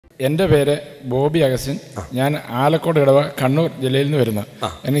എൻ്റെ പേര് ബോബി അഗസ്റ്റിൻ. ഞാൻ ആലക്കോട് ഇടവ കണ്ണൂർ ജില്ലയിൽ നിന്ന് വരുന്നു.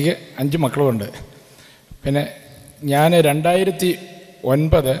 എനിക്ക് 5 മക്കളുമുണ്ട്. പിന്നെ ഞാൻ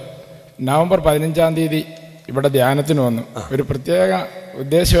 2009 നവംബർ 15 ഇവിടെ ധ്യാനത്തിന് വന്നു. ഒരു പ്രത്യേക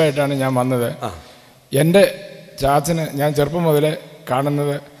ഉദ്ദേശമായിട്ടാണ് ഞാൻ വന്നത്. എൻ്റെ ചാച്ചന് ഞാൻ ചെറുപ്പം മുതലേ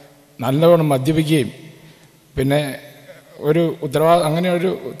കാണുന്നത് നല്ലവണ്ണം മദ്യപിക്കുകയും പിന്നെ ഒരു അങ്ങനെ ഒരു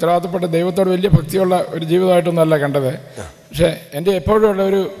ഉത്തരവാദിത്തപ്പെട്ട ദൈവത്തോട് വലിയ ഭക്തിയുള്ള ഒരു ജീവിതമായിട്ടൊന്നുമല്ല കണ്ടത്. പക്ഷേ എൻ്റെ എപ്പോഴും ഉള്ള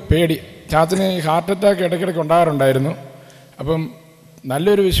ഒരു പേടി, ചാച്ചന് ഹാർട്ട് അറ്റാക്ക് ഇടയ്ക്കിടയ്ക്ക് ഉണ്ടാകാറുണ്ടായിരുന്നു. അപ്പം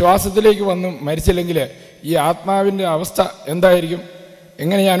നല്ലൊരു വിശ്വാസത്തിലേക്ക് വന്നു മരിച്ചില്ലെങ്കിൽ ഈ ആത്മാവിൻ്റെ അവസ്ഥ എന്തായിരിക്കും?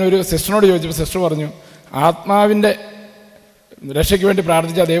 എങ്ങനെ ഞാനൊരു സിസ്റ്ററിനോട് ചോദിച്ചപ്പോൾ സിസ്റ്റർ പറഞ്ഞു, ആത്മാവിൻ്റെ രക്ഷയ്ക്ക് വേണ്ടി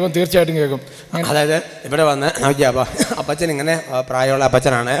പ്രാർത്ഥിച്ചാൽ ദൈവം തീർച്ചയായിട്ടും കേൾക്കും. അതായത് ഇവിടെ വന്ന് അപ്പച്ചൻ ഇങ്ങനെ പ്രായമുള്ള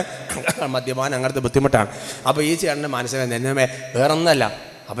അപ്പച്ചനാണ്, മദ്യപാനം അങ്ങനത്തെ ബുദ്ധിമുട്ടാണ്. അപ്പോൾ ഈ ചേട്ടൻ്റെ മനസ്സിൽ നിന്നമേ വേറൊന്നല്ല,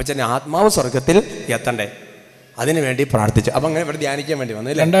 അപ്പച്ചൻ്റെ ആത്മാവ് സ്വർഗത്തിൽ എത്തണ്ടേ, അതിനു വേണ്ടി പ്രാർത്ഥിച്ചു. അപ്പം അങ്ങനെ ഇവിടെ ധ്യാനിക്കാൻ വേണ്ടി വന്നു.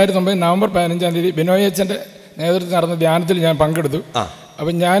 2009 നവംബർ 15 ബിനോയ് അച്ഛൻ്റെ നേതൃത്വത്തിൽ നടന്ന ധ്യാനത്തിൽ ഞാൻ പങ്കെടുത്തു.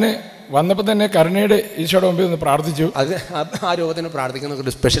 അപ്പം ഞാൻ വന്നപ്പോൾ തന്നെ കരുണയുടെ ഈശോയുടെ മുമ്പിൽ നിന്ന് പ്രാർത്ഥിച്ചു. അത് ആ രൂപത്തിന് പ്രാർത്ഥിക്കുന്ന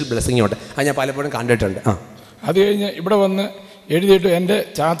ഒരു സ്പെഷ്യൽ ബ്ലെസ്സിംഗ് ഉണ്ട്, അത് ഞാൻ പലപ്പോഴും കണ്ടിട്ടുണ്ട്. അത് കഴിഞ്ഞ് ഇവിടെ വന്ന് എഴുതിയിട്ട് എൻ്റെ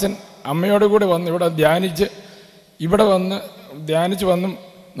ചാച്ചൻ അമ്മയോട് കൂടെ വന്ന് ഇവിടെ ധ്യാനിച്ച് വന്നും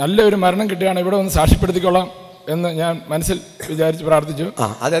നല്ലൊരു മരണം കിട്ടുകയാണ്, ഇവിടെ വന്ന് സാക്ഷ്യപ്പെടുത്തിക്കൊള്ളാം എന്ന് ഞാൻ മനസ്സിൽ വിചാരിച്ച് പ്രാർത്ഥിച്ചു.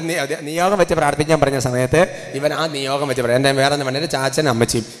 അത് നിയോഗം വെച്ച് പ്രാർത്ഥിക്കാൻ പറഞ്ഞ സമയത്ത് ഇവൻ ആ നിയോഗം വെച്ച് പറയാം. എൻ്റെ വേറെ എൻ്റെ ചാച്ചനും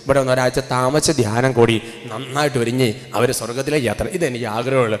അമ്മച്ചിയും ഇവിടെ വന്ന് ഒരാഴ്ച താമസിച്ച് ധ്യാനം കൂടി നന്നായിട്ട് ഒരുങ്ങി അവർ സ്വർഗത്തിലേക്ക് യാത്ര, ഇതെനിക്ക്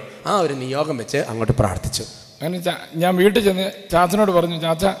ആഗ്രഹമുള്ളൂ. ആ ഒരു നിയോഗം വെച്ച് അങ്ങോട്ട് പ്രാർത്ഥിച്ചു. അങ്ങനെ ഞാൻ വീട്ടിൽ ചെന്ന് ചാച്ചനോട് പറഞ്ഞു,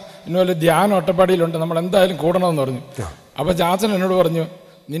 ചാച്ച ഇന്നുപോലെ ധ്യാനം അട്ടപ്പാടിയിലുണ്ട്, നമ്മൾ എന്തായാലും കൂടണമെന്ന് പറഞ്ഞു. അപ്പോൾ ചാച്ചൻ എന്നോട് പറഞ്ഞു,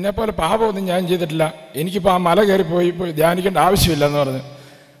 നിന്നെപ്പോലെ പാപമൊന്നും ഞാൻ ചെയ്തിട്ടില്ല, എനിക്കിപ്പോൾ ആ മല കയറി പോയി ധ്യാനിക്കേണ്ട ആവശ്യമില്ല എന്ന് പറഞ്ഞു.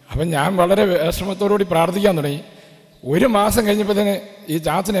 അപ്പം ഞാൻ വളരെ വിഷമത്തോടുകൂടി പ്രാർത്ഥിക്കാൻ തുടങ്ങി. 1 മാസം കഴിഞ്ഞപ്പോൾ തന്നെ ഈ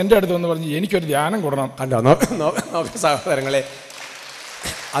ചാച്ചൻ എൻ്റെ അടുത്ത് വന്ന് പറഞ്ഞു, എനിക്കൊരു ധ്യാനം കൂടണം. കണ്ടോ സഹോദരങ്ങളെ,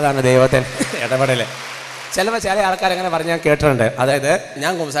 അതാണ് ദൈവത്തിന് ഇടപെടൽ. ചില ആൾക്കാരങ്ങനെ പറഞ്ഞ് ഞാൻ കേട്ടിട്ടുണ്ട്. അതായത്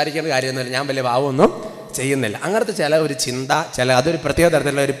ഞാൻ സംസാരിക്കേണ്ട കാര്യമൊന്നുമില്ല, ഞാൻ വലിയ ഭാവമൊന്നും ചെയ്യുന്നില്ല, അങ്ങനത്തെ ഒരു ചിന്ത, അതൊരു പ്രത്യേക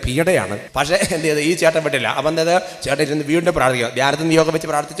തരത്തിലുള്ള ഒരു പീഡയാണ്. പക്ഷേ എന്ത് ചെയ്ത് ഈ ചേട്ടൻ പറ്റില്ല. അപ്പം എന്താ ചേട്ടൻ ഇരുന്ന് വീണ്ടും പ്രാർത്ഥിക്കുക, ധ്യാനത്തിന് നിയോഗം വെച്ച്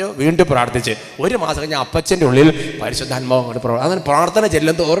പ്രാർത്ഥിച്ചു, വീണ്ടും പ്രാർത്ഥിച്ച് 1 മാസം കഴിഞ്ഞ് അപ്പച്ചൻ്റെ ഉള്ളിൽ പരിശുദ്ധാത്മാവ് അങ്ങനെ പ്രാർത്ഥന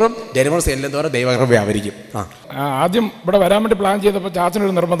ചെല്ലും തോറും ഡെലിവറൻസ് ചെല്ലും തോറും ദൈവകൃപ വ്യാപരിക്കും. ആദ്യം ഇവിടെ വരാൻ വേണ്ടി പ്ലാൻ ചെയ്തപ്പോൾ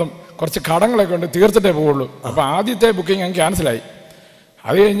ചാച്ചനൊരു നിർബന്ധം, കുറച്ച് കടങ്ങളൊക്കെ ഉണ്ട്, തീർത്തിട്ടേ പോവുള്ളൂ. അപ്പോൾ ആദ്യത്തെ ബുക്കിംഗ് അങ്ങ് ക്യാൻസലായി.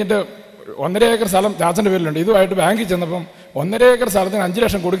 അത് കഴിഞ്ഞിട്ട് 1.5 ഏക്കർ സ്ഥലം ചാച്ചൻ്റെ പേരിലുണ്ട്. ഇതുമായിട്ട് ബാങ്കിൽ ചെന്നപ്പം 1.5 ഏക്കർ സ്ഥലത്തിന് 5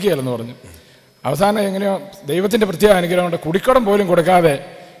 ലക്ഷം കൊടുക്കുകയല്ലെന്ന് പറഞ്ഞു. അവസാനം എങ്ങനെയോ ദൈവത്തിൻ്റെ പ്രത്യേക അനുഗ്രഹം കൊണ്ട് കുടിക്കടം പോലും കൊടുക്കാതെ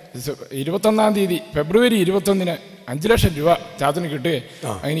 21 ഫെബ്രുവരി 21 5 ലക്ഷം രൂപ ചാച്ചന് കിട്ടുകയും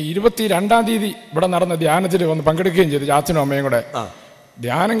അങ്ങനെ 22 ഇവിടെ നടന്ന ധ്യാനത്തിൽ വന്ന് പങ്കെടുക്കുകയും ചെയ്തു, ചാച്ചനും അമ്മയും കൂടെ.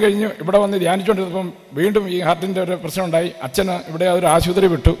 ധ്യാനം കഴിഞ്ഞ് ഇവിടെ വന്ന് ധ്യാനിച്ചുകൊണ്ടിരുന്നപ്പം വീണ്ടും ഈ ഹാർട്ടിൻ്റെ ഒരു പ്രശ്നം ഉണ്ടായി. അച്ഛന് ഇവിടെ ഒരു ആശുപത്രി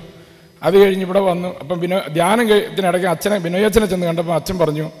വിട്ടു. അത് കഴിഞ്ഞ് ഇവിടെ വന്നു. അപ്പം ധ്യാനത്തിനിടയ്ക്ക് ബിനോയ് അച്ഛനെ ചെന്ന് കണ്ടപ്പോൾ അച്ഛൻ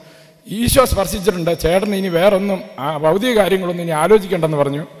പറഞ്ഞു, ഈശോ സ്പർശിച്ചിട്ടുണ്ട്, ചേട്ടൻ ഇനി വേറൊന്നും ഭൗതിക കാര്യങ്ങളൊന്നും ഇനി ആലോചിക്കേണ്ടെന്ന്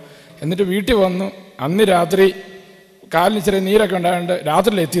പറഞ്ഞു. എന്നിട്ട് വീട്ടിൽ വന്നു. അന്ന് രാത്രി കാലിന് ചെറിയ നീരൊക്കെ ഉണ്ടായതുകൊണ്ട്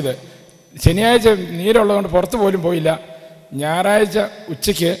രാത്രിയിലെത്തിയത്. ശനിയാഴ്ച നീരുള്ളതുകൊണ്ട് പുറത്ത് പോലും പോയില്ല. ഞായറാഴ്ച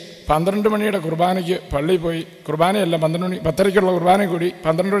ഉച്ചയ്ക്ക് 12 മണിയുടെ കുർബാനയ്ക്ക് പള്ളിയിൽ പോയി. കുർബാനയല്ല, 12 മണി 10:30 കുർബാന കൂടി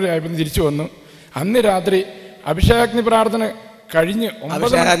 12 മണി ആയപ്പോൾ തിരിച്ചു വന്നു. അന്ന് രാത്രി അഭിഷേകാഗ്നി പ്രാർത്ഥന കഴിഞ്ഞ്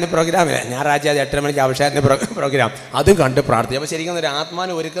അഭിഷേകാഗ്നി പ്രോഗ്രാമില്ല, ഞായറാഴ്ച 8 മണിക്ക് അഭിഷേകാഗ്നി പ്രോഗ്രാം അതും കണ്ട് പ്രാർത്ഥിച്ചു. അപ്പോൾ ശരിക്കും ഒരു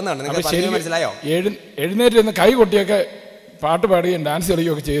ആത്മാവിനെ ഒരുക്കുന്നുണ്ട്. മനസ്സിലായോ? എഴുന്നേറ്റ് കൈ കൊട്ടിയൊക്കെ പാട്ട് പാടുകയും ഡാൻസ്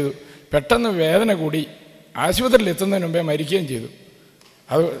കളിക്കുകയൊക്കെ ചെയ്തു. പെട്ടെന്ന് വേദന കൂടി ആശുപത്രിയിൽ എത്തുന്നതിന് മുമ്പേ മരിക്കുകയും ചെയ്തു.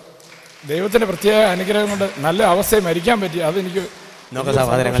 അത് ദൈവത്തിൻ്റെ പ്രത്യേക അനുഗ്രഹം കൊണ്ട് നല്ല അവസ്ഥയിൽ മരിക്കാൻ പറ്റി. അതെനിക്ക് നോക്കാം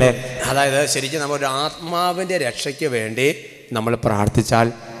സഹോദരങ്ങളെ. അതായത് ശരിക്കും നമ്മളൊരു ആത്മാവിൻ്റെ രക്ഷയ്ക്ക് വേണ്ടി നമ്മൾ പ്രാർത്ഥിച്ചാൽ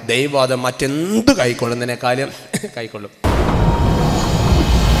ദൈവം അത് മറ്റെന്ത് കൈക്കൊള്ളുന്നതിനേക്കാളും കൈക്കൊള്ളും.